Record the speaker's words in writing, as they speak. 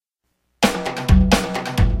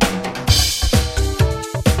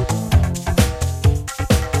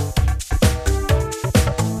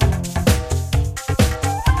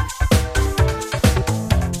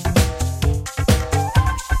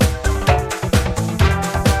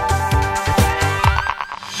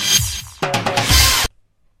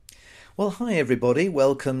everybody.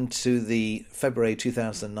 Welcome to the February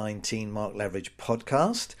 2019 Mark Leveridge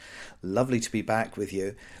podcast. Lovely to be back with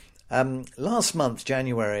you. Last month,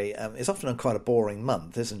 January, is often quite a boring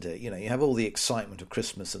month, isn't it? You have all the excitement of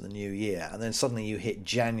Christmas and the New Year, and then suddenly you hit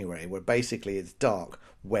January, where basically it's dark,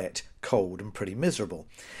 wet, cold, and pretty miserable.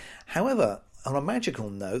 However, on a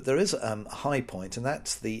magical note, there is a high point, and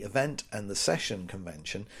that's the event and the session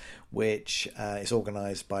convention, which is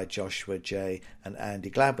organised by Joshua J. and Andy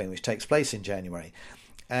Gladwin, which takes place in January.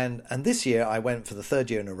 And this year I went for the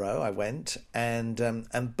third year in a row.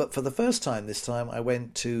 But for the first time this time I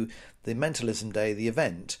went to the Mentalism Day, the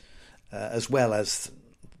event, as well as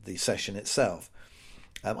the session itself.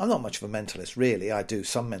 I'm not much of a mentalist, really. I do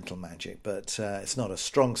some mental magic, but it's not a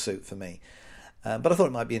strong suit for me. But I thought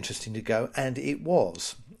it might be interesting to go, and it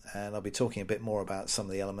was. And I'll be talking a bit more about some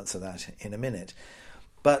of the elements of that in a minute.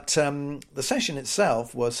 But the session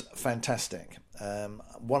itself was fantastic.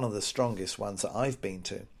 One of the strongest ones that I've been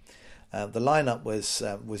to. The lineup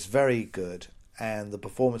was very good, and the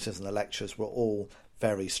performances and the lectures were all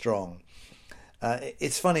very strong.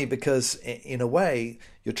 It's funny because, in a way,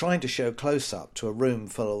 you're trying to show close-up to a room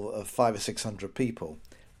full of 500 or 600 people.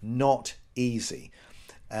 Not easy.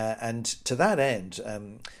 And to that end,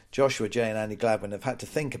 Joshua J. and Andy Gladwin have had to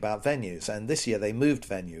think about venues, and this year they moved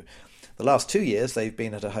venue. The last 2 years they've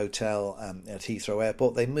been at a hotel at Heathrow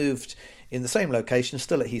Airport. They moved in the same location,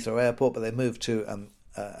 still at Heathrow Airport, but they moved to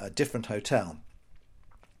a different hotel.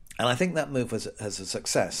 And I think that move was a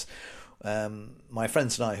success. My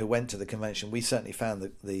friends and I who went to the convention, we certainly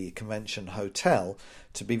found the convention hotel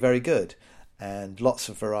to be very good, and lots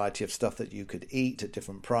of variety of stuff that you could eat at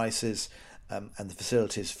different prices, and the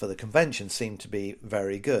facilities for the convention seemed to be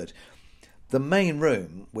very good. The main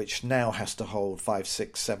room, which now has to hold 500,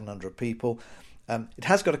 600, 700 people, it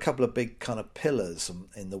has got a couple of big kind of pillars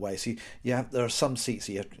in the way. So there are some seats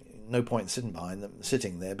you have no point in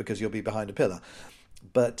sitting there because you'll be behind a pillar.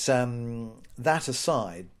 But that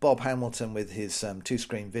aside, Bob Hamilton with his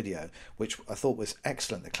two-screen video, which I thought was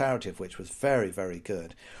excellent, the clarity of which was very, very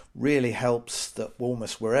good, really helps that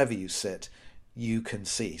almost wherever you sit, you can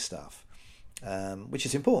see stuff, which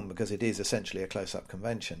is important because it is essentially a close-up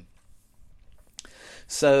convention.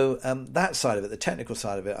 So that side of it, the technical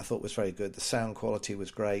side of it, I thought was very good. The sound quality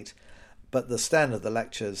was great, but the standard of the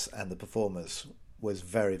lectures and the performers was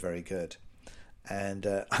very, very good.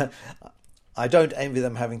 And I don't envy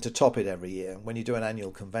them having to top it every year. When you do an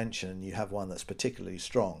annual convention and you have one that's particularly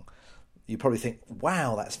strong, you probably think,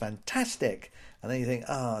 wow, that's fantastic. And then you think,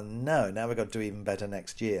 oh no, now we've got to do even better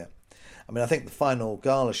next year. I mean, I think the final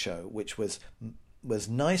gala show, which was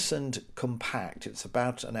nice and compact, it's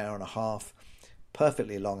about an hour and a half,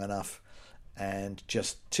 perfectly long enough, and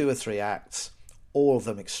just 2 or 3 acts, all of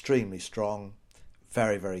them extremely strong,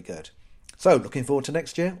 very, very good. So looking forward to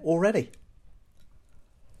next year already.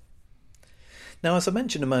 Now, as I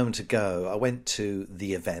mentioned a moment ago, I went to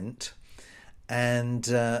the event, and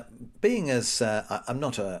being as I'm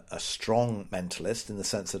not a strong mentalist in the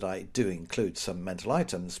sense that I do include some mental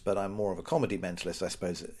items, but I'm more of a comedy mentalist, I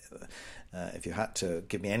suppose, if you had to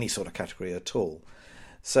give me any sort of category at all.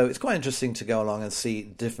 So it's quite interesting to go along and see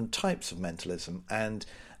different types of mentalism, and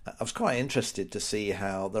I was quite interested to see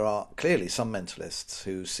how there are clearly some mentalists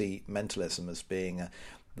who see mentalism as being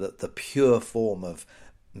the pure form of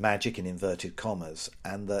magic in inverted commas,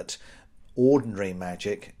 and that ordinary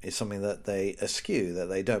magic is something that they eschew, that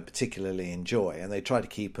they don't particularly enjoy, and they try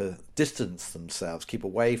to distance themselves, keep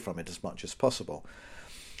away from it as much as possible.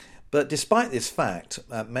 But despite this fact,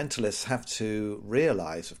 mentalists have to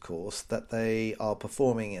realise, of course, that they are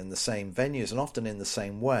performing in the same venues and often in the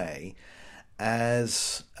same way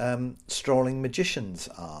as strolling magicians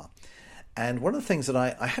are. And one of the things that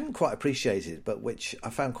I hadn't quite appreciated, but which I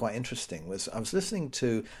found quite interesting, was I was listening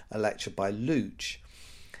to a lecture by Leveridge.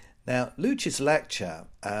 Now, Leveridge's lecture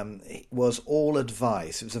was all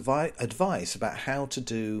advice. It was advice about how to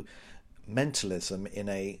do mentalism in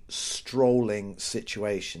a strolling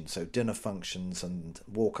situation, so dinner functions and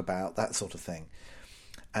walkabout, that sort of thing.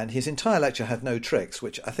 And his entire lecture had no tricks,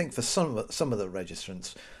 which I think for some of the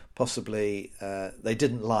registrants possibly they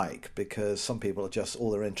didn't like, because some people are just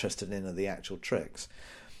all they're interested in are the actual tricks.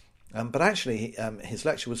 But actually his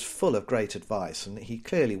lecture was full of great advice, and he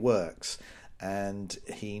clearly works, and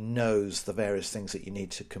he knows the various things that you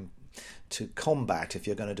need to combat if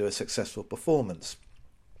you're going to do a successful performance.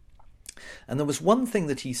 And there was one thing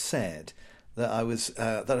that he said that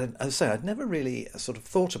I'd never really sort of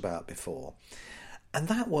thought about before, and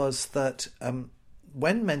that was that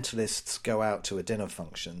when mentalists go out to a dinner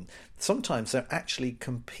function, sometimes they're actually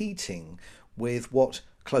competing with what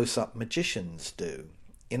close-up magicians do.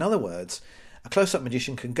 In other words, a close-up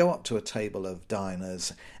magician can go up to a table of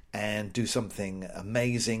diners and do something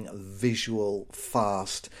amazing, visual,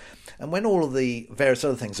 fast. And when all of the various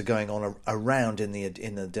other things are going on around in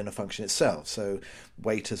the dinner function itself, so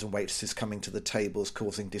waiters and waitresses coming to the tables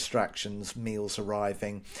causing distractions, meals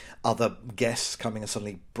arriving, other guests coming and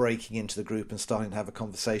suddenly breaking into the group and starting to have a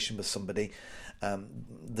conversation with somebody,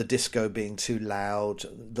 the disco being too loud,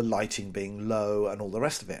 the lighting being low, and all the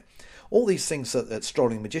rest of it. All these things that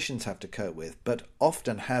strolling magicians have to cope with, but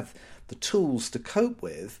often have the tools to cope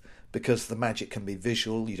with, because the magic can be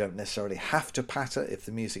visual. You don't necessarily have to patter if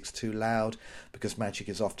the music's too loud, because magic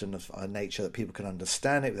is often of a nature that people can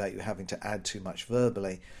understand it without you having to add too much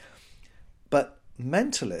verbally. But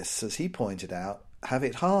mentalists, as he pointed out, have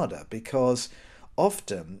it harder, because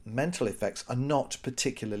often mental effects are not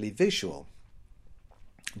particularly visual.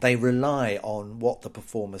 They rely on what the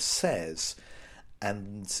performer says,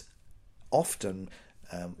 and often,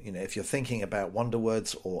 if you're thinking about wonder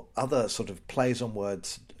words or other sort of plays on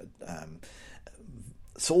words,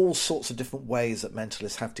 it's all sorts of different ways that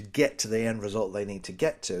mentalists have to get to the end result they need to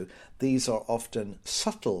get to. These are often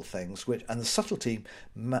subtle things, and the subtlety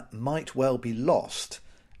might well be lost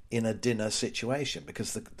in a dinner situation,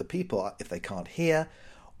 because the people, if they can't hear,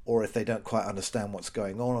 or if they don't quite understand what's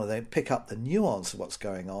going on, or they pick up the nuance of what's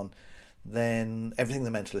going on, then everything the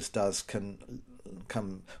mentalist does can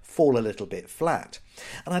fall a little bit flat.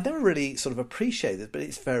 And I never really sort of appreciate it, but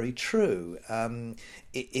it's very true.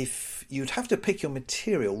 If you'd have to pick your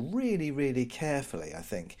material really, really carefully, I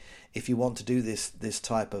think, if you want to do this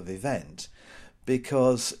type of event,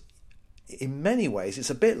 because in many ways it's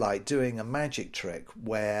a bit like doing a magic trick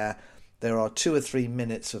where there are 2 or 3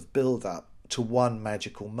 minutes of build-up to one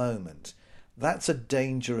magical moment. That's a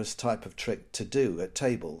dangerous type of trick to do at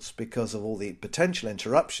tables because of all the potential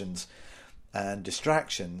interruptions and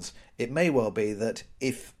distractions. It may well be that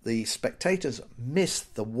if the spectators miss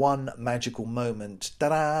the one magical moment,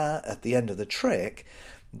 ta-da, at the end of the trick,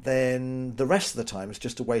 then the rest of the time is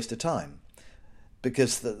just a waste of time,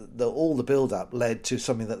 because all the build-up led to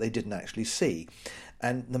something that they didn't actually see.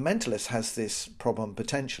 And the mentalist has this problem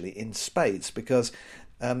potentially in spades, because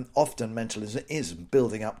often mentalism is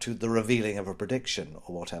building up to the revealing of a prediction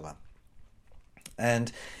or whatever.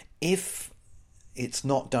 And if it's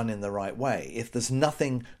not done in the right way, if there's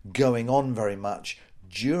nothing going on very much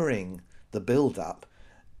during the build-up,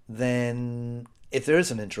 then if there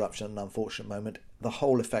is an interruption, an unfortunate moment, the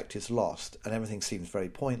whole effect is lost and everything seems very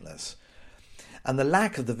pointless. And the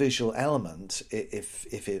lack of the visual element, if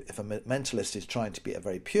a mentalist is trying to be a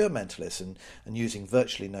very pure mentalist and using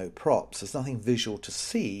virtually no props, there's nothing visual to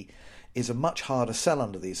see, is a much harder sell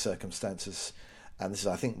under these circumstances. And this is,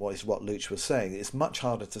 I think, what Luch was saying. It's much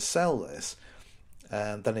harder to sell this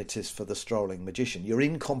than it is for the strolling magician. You're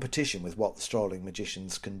in competition with what the strolling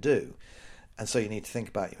magicians can do, and so you need to think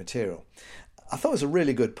about your material. I thought it was a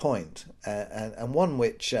really good point, and one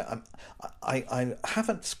which I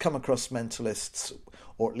haven't come across mentalists,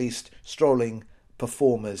 or at least strolling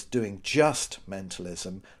performers, doing just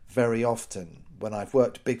mentalism very often. When I've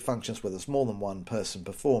worked big functions where there's more than one person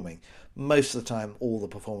performing, most of the time all the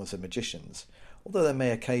performers are magicians, although there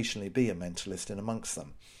may occasionally be a mentalist in amongst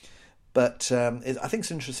them. But I think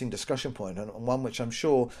it's an interesting discussion point, and one which I'm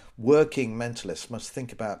sure working mentalists must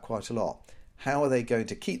think about quite a lot. How are they going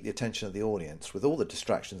to keep the attention of the audience with all the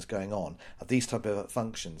distractions going on at these type of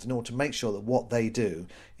functions in order to make sure that what they do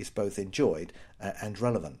is both enjoyed and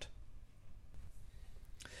relevant?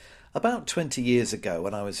 About 20 years ago,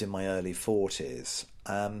 when I was in my early 40s,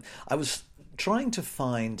 I was trying to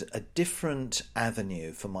find a different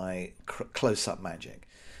avenue for my close-up magic,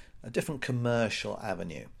 a different commercial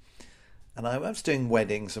avenue. And I was doing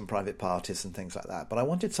weddings and private parties and things like that, but I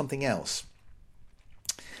wanted something else.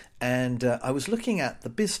 And I was looking at the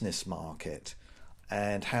business market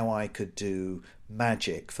and how I could do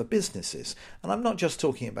magic for businesses. And I'm not just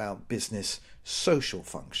talking about business social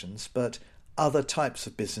functions, but other types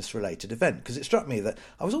of business-related event. Because it struck me that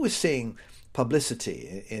I was always seeing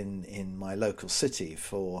publicity in my local city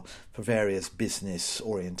for various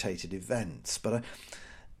business-orientated events.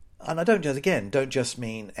 And I don't just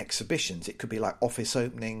mean exhibitions. It could be like office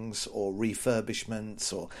openings or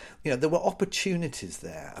refurbishments, or there were opportunities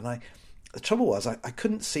there. And the trouble was I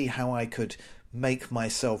couldn't see how I could make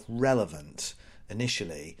myself relevant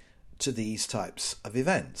initially to these types of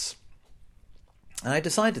events. And I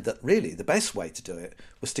decided that really the best way to do it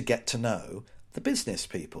was to get to know the business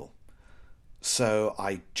people. So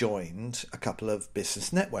I joined a couple of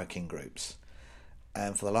business networking groups.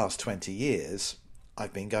 And for the last 20 years,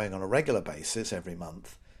 I've been going on a regular basis every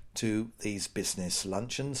month to these business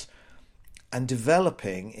luncheons and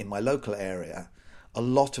developing in my local area a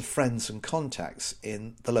lot of friends and contacts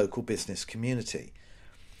in the local business community.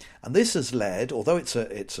 And this has led, although it's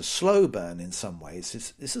a slow burn in some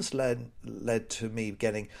ways, this has led to me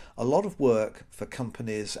getting a lot of work for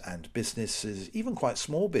companies and businesses, even quite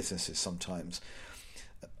small businesses sometimes,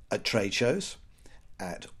 at trade shows,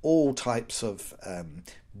 at all types of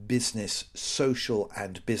business, social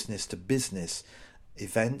and business-to-business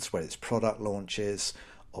events, whether it's product launches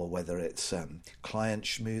or whether it's client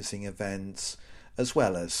schmoozing events, as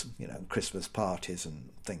well as, Christmas parties and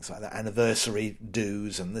things like that, anniversary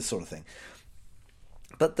dues and this sort of thing.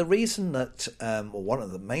 But the reason that, or one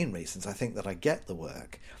of the main reasons I think that I get the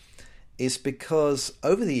work, is because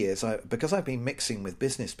over the years, because I've been mixing with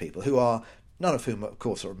business people who are, none of whom, of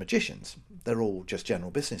course, are magicians. They're all just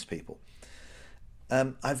general business people.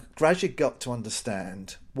 I've gradually got to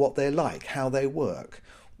understand what they're like, how they work,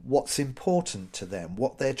 what's important to them,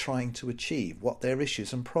 what they're trying to achieve, what their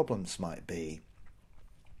issues and problems might be.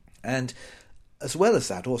 And as well as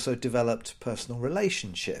that, also developed personal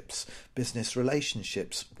relationships, business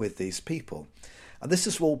relationships with these people. And this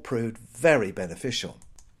has all proved very beneficial.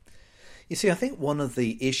 You see, I think one of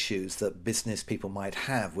the issues that business people might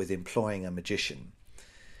have with employing a magician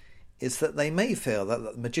is that they may feel that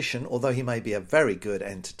the magician, although he may be a very good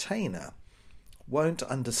entertainer, won't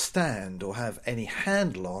understand or have any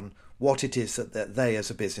handle on what it is that they as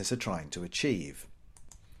a business are trying to achieve.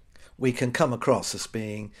 We can come across as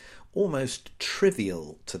being almost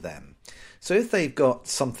trivial to them. So if they've got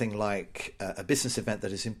something like a business event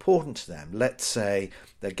that is important to them, let's say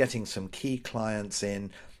they're getting some key clients in,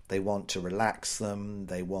 they want to relax them,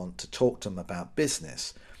 they want to talk to them about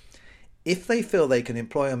business. If they feel they can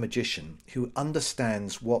employ a magician who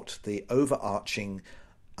understands what the overarching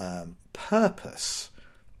purpose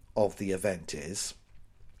of the event is,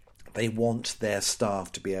 they want their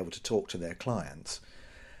staff to be able to talk to their clients,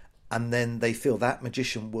 and then they feel that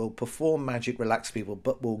magician will perform magic, relax people,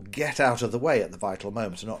 but will get out of the way at the vital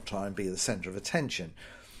moment and not try and be the centre of attention,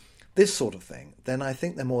 this sort of thing, then I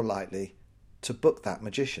think they're more likely to book that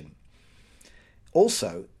magician.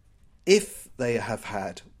 Also, if they have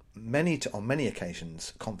had on many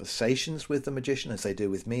occasions conversations with the magician, as they do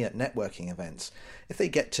with me at networking events, if they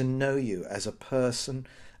get to know you as a person,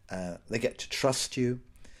 they get to trust you,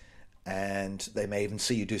 and they may even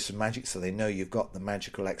see you do some magic, so they know you've got the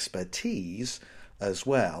magical expertise as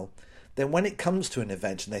well, then when it comes to an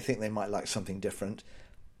event and they think they might like something different,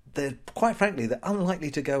 they're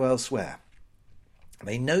unlikely to go elsewhere.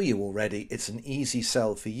 They know you already. It's an easy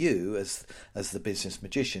sell for you as the business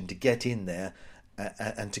magician to get in there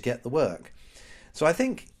and to get the work. So I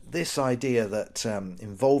think this idea that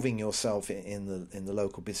involving yourself in the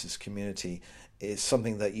local business community is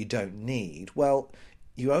something that you don't need. Well,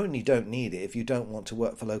 you only don't need it if you don't want to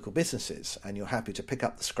work for local businesses and you're happy to pick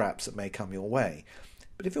up the scraps that may come your way.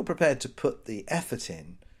 But if you're prepared to put the effort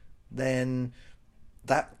in, then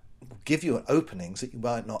that will give you openings that you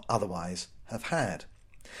might not otherwise have had.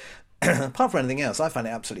 Apart from anything else, I find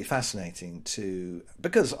it absolutely fascinating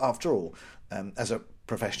because after all, as a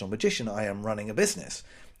professional magician, I am running a business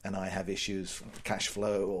and I have issues, cash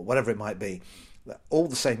flow or whatever it might be. All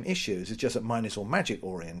the same issues, it's just that mine is all magic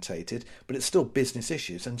orientated, but it's still business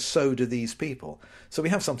issues, and so do these people. So we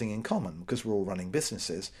have something in common because we're all running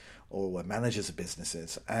businesses or we're managers of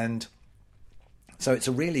businesses. And so it's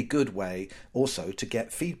a really good way also to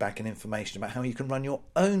get feedback and information about how you can run your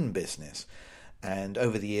own business. And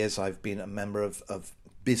over the years, I've been a member of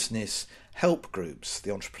business help groups.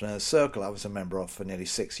 The Entrepreneurs Circle I was a member of for nearly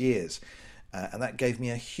 6 years. And that gave me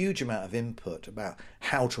a huge amount of input about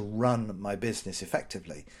how to run my business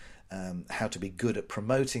effectively, how to be good at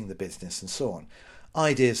promoting the business and so on.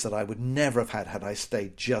 Ideas that I would never have had I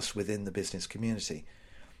stayed just within the business community.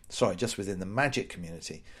 Just within the magic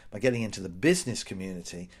community. By getting into the business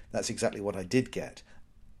community, that's exactly what I did get.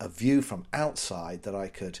 A view from outside that I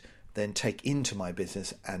could then take into my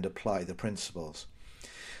business and apply the principles.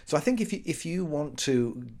 So I think if you want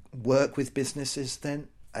to work with businesses then,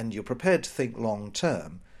 and you're prepared to think long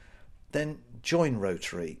term, then join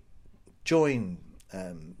Rotary, join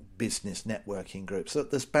business networking groups.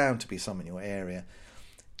 There's bound to be some in your area.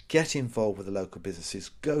 Get involved with the local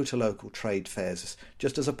businesses, go to local trade fairs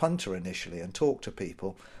just as a punter initially and talk to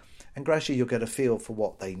people, and gradually you'll get a feel for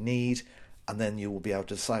what they need, and then you will be able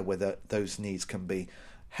to decide whether those needs can be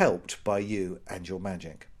helped by you and your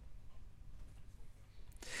magic.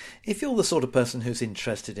 If you're the sort of person who's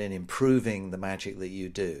interested in improving the magic that you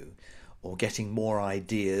do, or getting more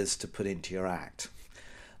ideas to put into your act,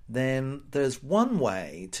 then there's one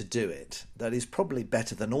way to do it that is probably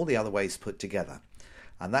better than all the other ways put together,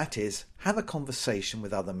 and that is have a conversation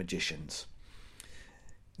with other magicians.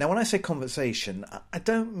 Now, when I say conversation, I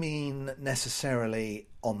don't mean necessarily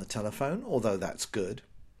on the telephone, although that's good.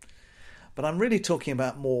 But I'm really talking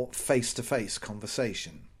about more face-to-face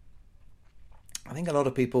conversation. I think a lot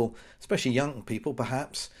of people, especially young people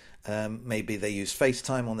perhaps, maybe they use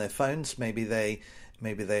FaceTime on their phones, maybe they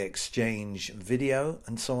exchange video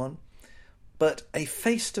and so on. But a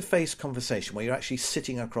face-to-face conversation where you're actually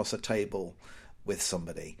sitting across a table with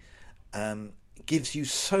somebody gives you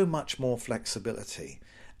so much more flexibility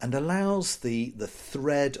and allows the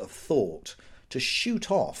thread of thought to shoot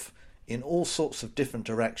off in all sorts of different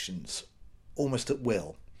directions, almost at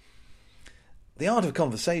will. The art of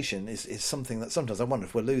conversation is something that sometimes I wonder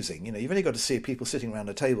if we're losing. You've only got to see people sitting around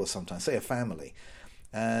a table sometimes, say a family,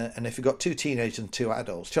 and if you've got 2 teenagers and 2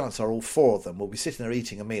 adults, chances are all 4 of them will be sitting there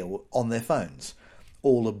eating a meal on their phones,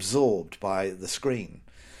 all absorbed by the screen.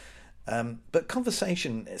 But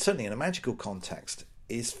conversation, certainly in a magical context,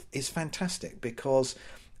 is fantastic because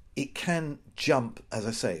it can jump, as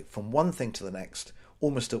I say, from one thing to the next,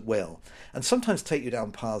 almost at will, and sometimes take you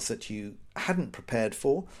down paths that you hadn't prepared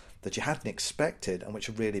for, that you hadn't expected, and which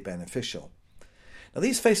are really beneficial. Now,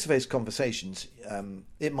 these face-to-face conversations,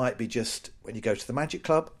 it might be just when you go to the magic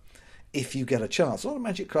club, if you get a chance. A lot of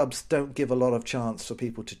magic clubs don't give a lot of chance for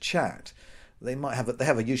people to chat. They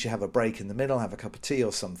usually have a break in the middle, have a cup of tea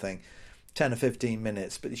or something, 10 or 15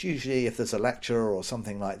 minutes, but it's usually, if there's a lecture or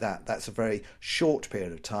something like that, that's a very short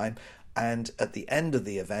period of time. And at the end of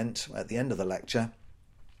the event, at the end of the lecture,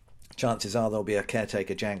 chances are there'll be a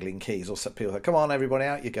caretaker jangling keys, or some people say, come on everybody,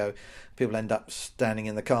 out you go. People end up standing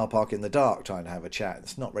in the car park in the dark trying to have a chat.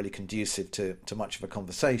 It's not really conducive to much of a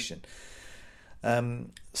conversation.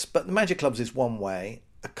 But the magic clubs is one way.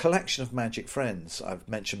 A collection of magic friends. I've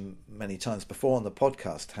mentioned many times before on the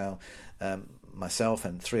podcast how myself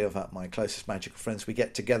and 3 of my closest magical friends, we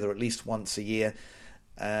get together at least once a year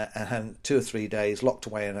and have 2 or 3 days locked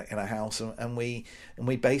away in a house, and we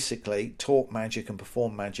basically talk magic and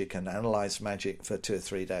perform magic and analyse magic for 2 or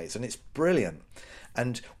 3 days, and it's brilliant.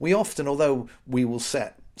 And we often, although we will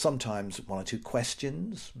set sometimes 1 or 2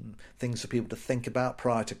 questions, things for people to think about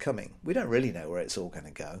prior to coming, we don't really know where it's all going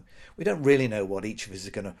to go. We don't really know what each of us is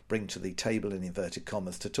going to bring to the table, in inverted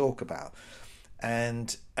commas, to talk about.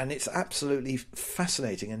 And it's absolutely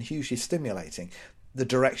fascinating and hugely stimulating, the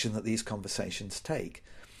direction that these conversations take,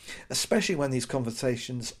 especially when these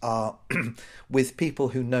conversations are with people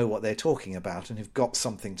who know what they're talking about and who've got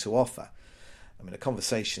something to offer. I mean, a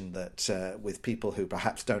conversation that with people who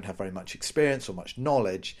perhaps don't have very much experience or much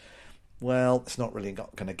knowledge, well, it's not really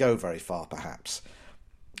going to go very far, perhaps.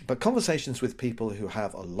 But conversations with people who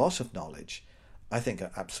have a lot of knowledge, I think,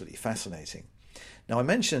 are absolutely fascinating. Now, I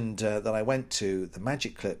mentioned that I went to the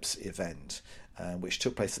Magic Clips event, which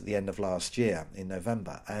took place at the end of last year in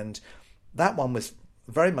November, and that one was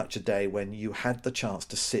very much a day when you had the chance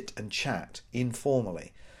to sit and chat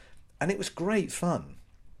informally, and it was great fun.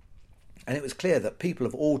 And it was clear that people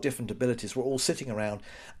of all different abilities were all sitting around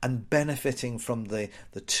and benefiting from the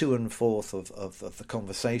to and forth of the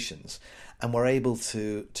conversations, and were able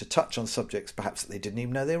to touch on subjects perhaps that they didn't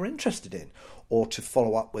even know they were interested in, or to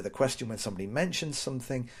follow up with a question when somebody mentions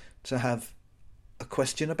something, to have a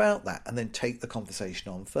question about that and then take the conversation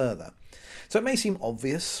on further. So it may seem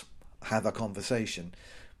obvious, have a conversation,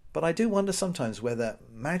 but I do wonder sometimes whether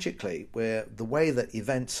magically, where the way that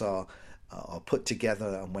events are put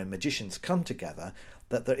together and when magicians come together,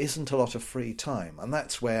 that there isn't a lot of free time. And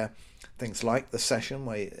that's where things like the session,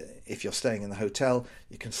 where if you're staying in the hotel,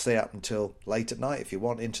 you can stay up until late at night if you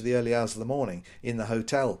want, into the early hours of the morning in the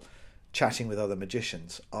hotel, chatting with other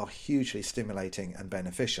magicians, are hugely stimulating and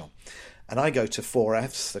beneficial. And I go to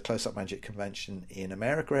 4Fs, the Close-Up Magic Convention in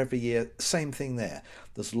America, every year. Same thing there.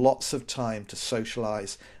 There's lots of time to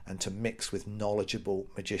socialise and to mix with knowledgeable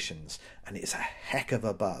magicians, and it's a heck of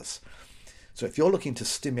a buzz. So if you're looking to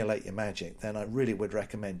stimulate your magic, then I really would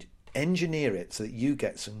recommend engineer it so that you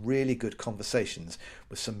get some really good conversations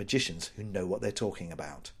with some magicians who know what they're talking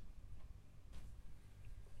about.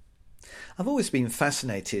 I've always been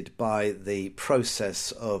fascinated by the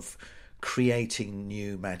process of creating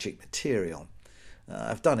new magic material.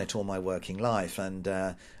 I've done it all my working life, and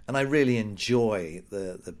I really enjoy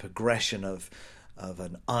the progression of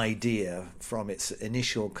an idea from its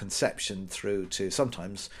initial conception through to,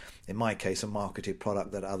 sometimes, in my case, a marketed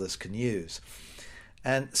product that others can use.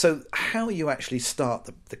 And so how you actually start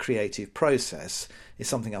the creative process is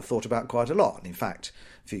something I've thought about quite a lot. And in fact,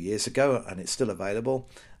 a few years ago, and it's still available,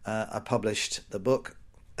 I published the book,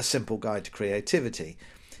 A Simple Guide to Creativity,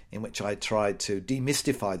 in which I tried to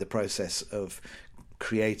demystify the process of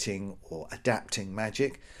creating or adapting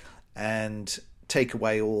magic and take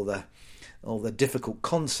away all the all the difficult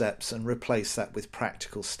concepts and replace that with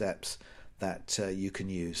practical steps that you can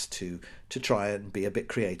use to try and be a bit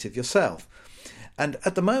creative yourself. And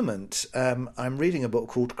at the moment, I'm reading a book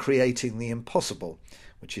called Creating the Impossible,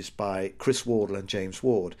 which is by Chris Wardle and James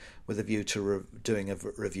Ward, with a view to doing a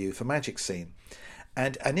review for Magic Scene.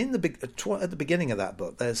 And in at the beginning of that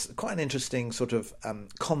book, there's quite an interesting sort of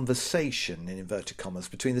conversation, in inverted commas,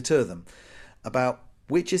 between the two of them about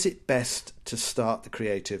which is it best to start the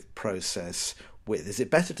creative process with. Is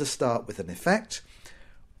it better to start with an effect,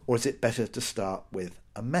 or is it better to start with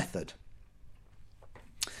a method?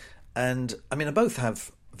 And I mean, both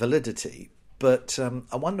have validity, but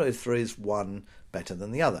I wonder if there is one better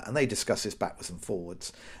than the other. And they discuss this backwards and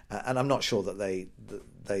forwards. And I'm not sure that they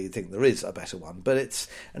think there is a better one, but it's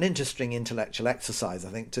an interesting intellectual exercise, I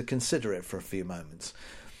think, to consider it for a few moments.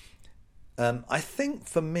 I think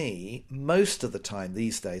for me, most of the time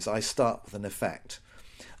these days, I start with an effect.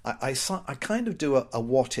 I kind of do a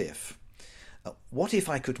what if. What if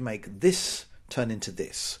I could make this turn into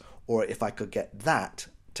this? Or if I could get that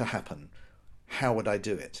to happen, how would I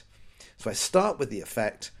do it? So I start with the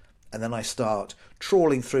effect, and then I start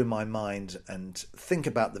trawling through my mind and think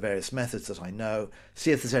about the various methods that I know,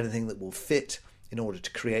 see if there's anything that will fit in order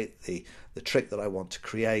to create the trick that I want to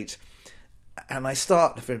create. And I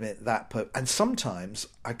start from that, and sometimes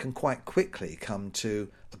I can quite quickly come to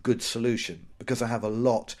a good solution because I have a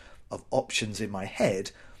lot of options in my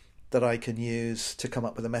head that I can use to come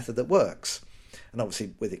up with a method that works. And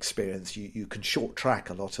obviously, with experience, you can short track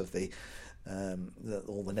a lot of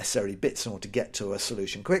all the necessary bits in order to get to a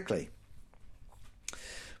solution quickly.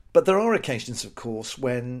 But there are occasions, of course,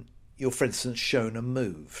 when you're, for instance, shown a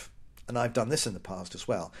move. And I've done this in the past as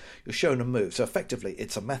well. You're shown a move. So effectively,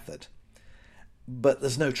 it's a method. But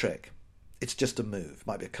there's no trick. It's just a move. It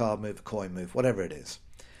might be a card move, a coin move, whatever it is.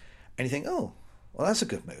 And you think, oh, well, that's a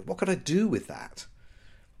good move. What could I do with that?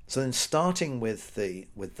 So then starting with the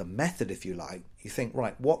method, if you like, you think,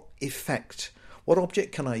 right, what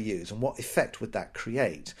object can I use and what effect would that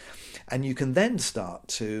create? And you can then start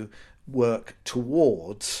to work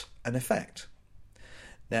towards an effect.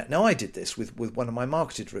 Now I did this with one of my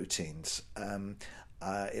marketed routines.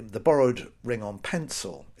 The borrowed ring on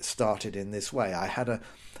pencil started in this way. I had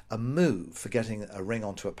a move for getting a ring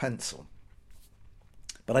onto a pencil,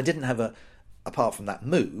 but I didn't have apart from that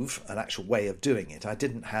move, an actual way of doing it, I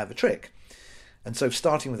didn't have a trick. And so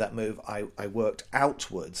starting with that move, I worked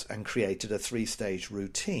outwards and created a 3-stage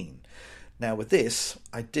routine. Now with this,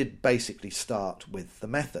 I did basically start with the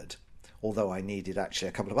method, although I needed actually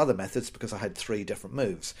a couple of other methods because I had 3 different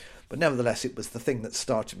moves. But nevertheless, it was the thing that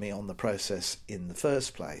started me on the process in the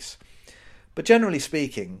first place. But generally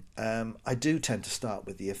speaking, I do tend to start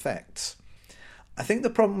with the effects. I think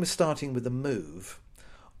the problem with starting with a move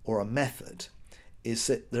or a method is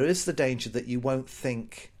that there is the danger that you won't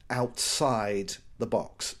think outside the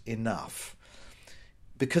box enough.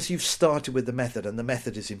 Because you've started with the method and the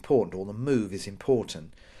method is important or the move is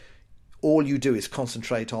important, all you do is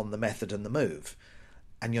concentrate on the method and the move.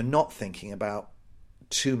 And you're not thinking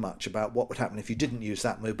too much about what would happen if you didn't use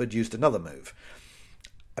that move but used another move.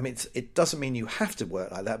 I mean, it doesn't mean you have to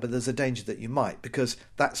work like that, but there's a danger that you might, because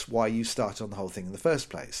that's why you started on the whole thing in the first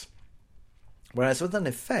place. Whereas with an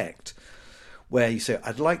effect, where you say,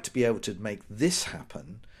 I'd like to be able to make this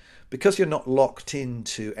happen, because you're not locked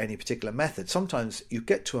into any particular method, sometimes you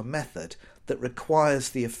get to a method that requires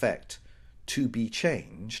the effect to be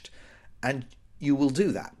changed, and you will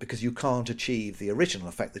do that because you can't achieve the original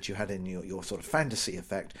effect that you had in your sort of fantasy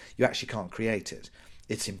effect. You actually can't create it.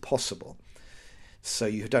 It's impossible. So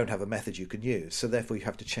you don't have a method you can use. So therefore you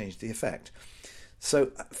have to change the effect.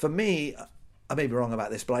 So for me, I may be wrong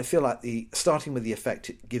about this, but I feel like starting with the effect,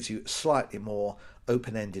 it gives you slightly more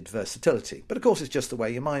open-ended versatility. But of course, it's just the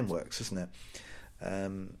way your mind works, isn't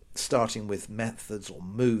it? Starting with methods or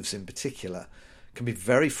moves in particular can be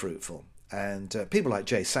very fruitful. And people like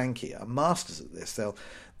Jay Sankey are masters at this.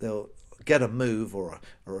 They'll get a move or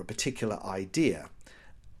a particular idea,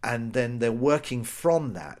 and then they're working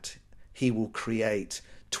from that. He will create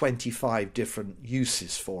 25 different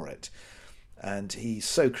uses for it. And he's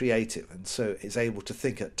so creative and so is able to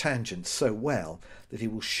think at tangents so well that he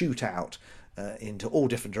will shoot out into all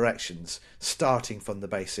different directions, starting from the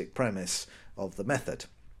basic premise of the method.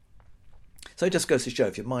 So it just goes to show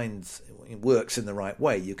if your mind works in the right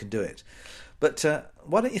way, you can do it. But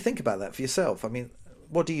why don't you think about that for yourself? I mean,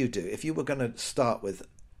 what do you do? If you were going to start with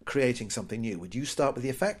creating something new, would you start with the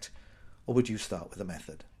effect or would you start with the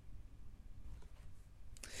method?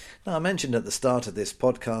 Now, I mentioned at the start of this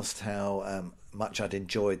podcast how much I'd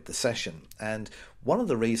enjoyed the session, and one of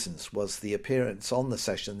the reasons was the appearance on the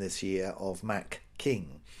session this year of Mac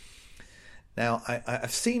King. Now,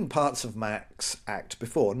 I've seen parts of Mac's act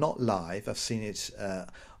before, not live. I've seen it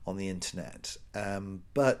on the internet.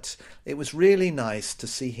 But it was really nice to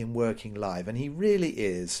see him working live. And he really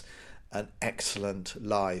is an excellent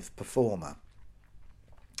live performer.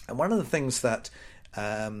 And one of the things that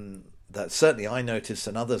certainly I noticed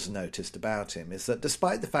and others noticed about him is that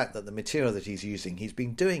despite the fact that the material that he's using, he's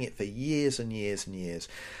been doing it for years and years and years,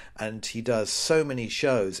 and he does so many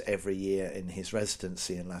shows every year in his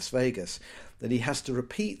residency in Las Vegas that he has to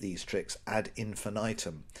repeat these tricks ad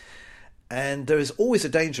infinitum. And there is always a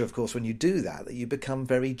danger, of course, when you do that you become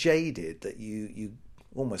very jaded, that you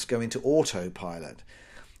almost go into autopilot.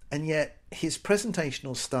 And yet his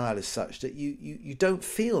presentational style is such that you don't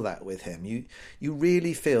feel that with him. You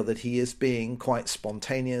really feel that he is being quite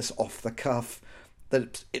spontaneous, off the cuff,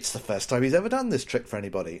 that it's the first time he's ever done this trick for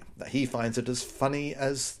anybody, that he finds it as funny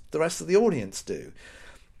as the rest of the audience do.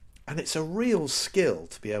 And it's a real skill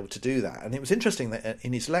to be able to do that. And it was interesting that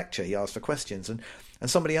in his lecture he asked for questions, and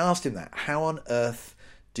somebody asked him that, how on earth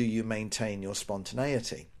do you maintain your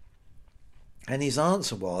spontaneity? And his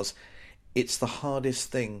answer was, it's the hardest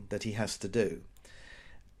thing that he has to do.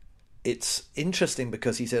 It's interesting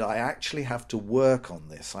because he said, I actually have to work on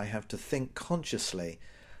this. I have to think consciously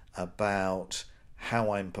about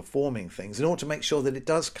how I'm performing things in order to make sure that it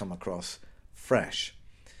does come across fresh.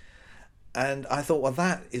 And I thought, well,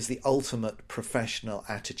 that is the ultimate professional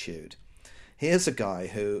attitude. Here's a guy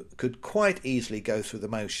who could quite easily go through the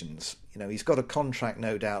motions. You know, he's got a contract,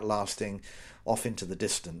 no doubt, lasting off into the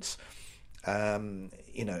distance. And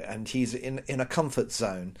he's in a comfort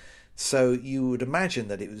zone. So you would imagine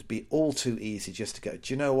that it would be all too easy just to go,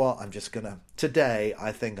 do you know what, today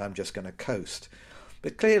I think I'm just going to coast.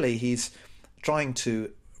 But clearly he's trying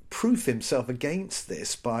to proof himself against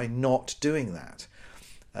this by not doing that,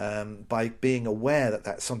 by being aware that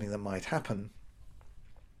that's something that might happen,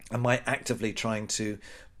 and by actively trying to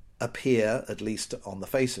appear, at least on the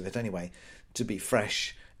face of it anyway, to be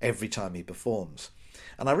fresh every time he performs.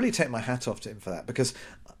 And I really take my hat off to him for that, because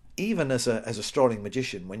even as a strolling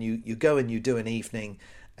magician, when you go and you do an evening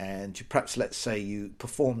and you perhaps, let's say, you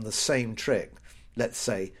perform the same trick, let's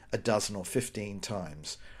say a dozen or 15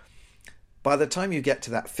 times, by the time you get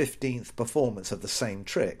to that 15th performance of the same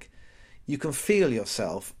trick, you can feel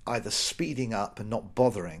yourself either speeding up and not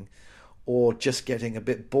bothering, or just getting a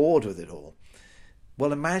bit bored with it all.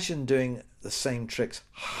 Well, imagine doing the same tricks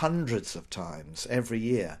hundreds of times every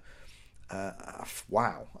year.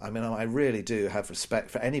 Wow. I mean, I really do have respect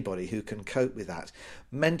for anybody who can cope with that.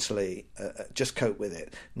 Mentally, just cope with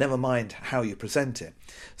it. Never mind how you present it.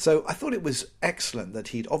 So I thought it was excellent that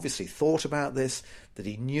he'd obviously thought about this, that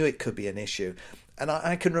he knew it could be an issue. And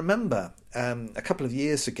I can remember a couple of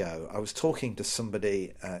years ago, I was talking to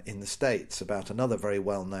somebody in the States about another very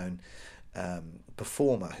well-known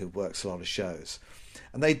performer who works a lot of shows.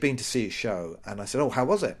 And they'd been to see his show. And I said, oh, how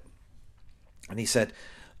was it? And he said,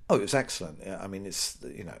 oh, it was excellent. I mean, it's,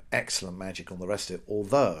 excellent magic on the rest of it.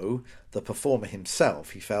 Although the performer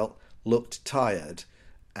himself, he felt, looked tired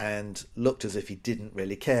and looked as if he didn't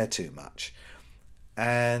really care too much.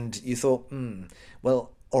 And you thought,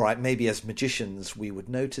 well, all right, maybe as magicians we would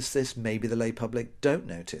notice this. Maybe the lay public don't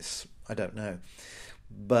notice. I don't know.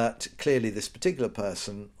 But clearly this particular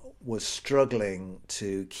person was struggling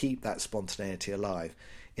to keep that spontaneity alive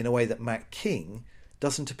in a way that Mac King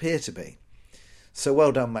doesn't appear to be. So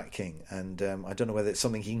well done, Matt King, and I don't know whether it's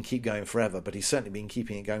something he can keep going forever, but he's certainly been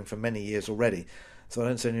keeping it going for many years already, so I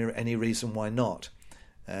don't see any reason why not.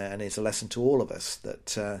 And it's a lesson to all of us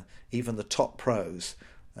that even the top pros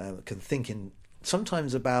can think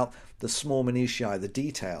sometimes about the small minutiae, the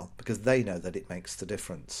detail, because they know that it makes the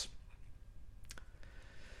difference.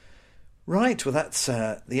 Right, well that's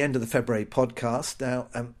the end of the February podcast. Now,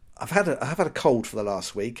 I've had a cold for the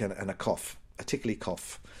last week and a cough, a tickly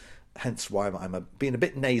cough. Hence why I'm being a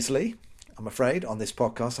bit nasally, I'm afraid, on this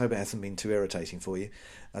podcast. I hope it hasn't been too irritating for you.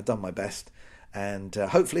 I've done my best. And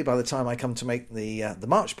hopefully by the time I come to make the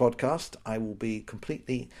March podcast, I will be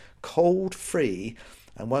completely cold-free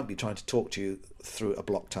and won't be trying to talk to you through a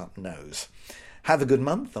blocked-up nose. Have a good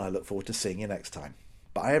month, and I look forward to seeing you next time.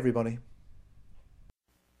 Bye, everybody.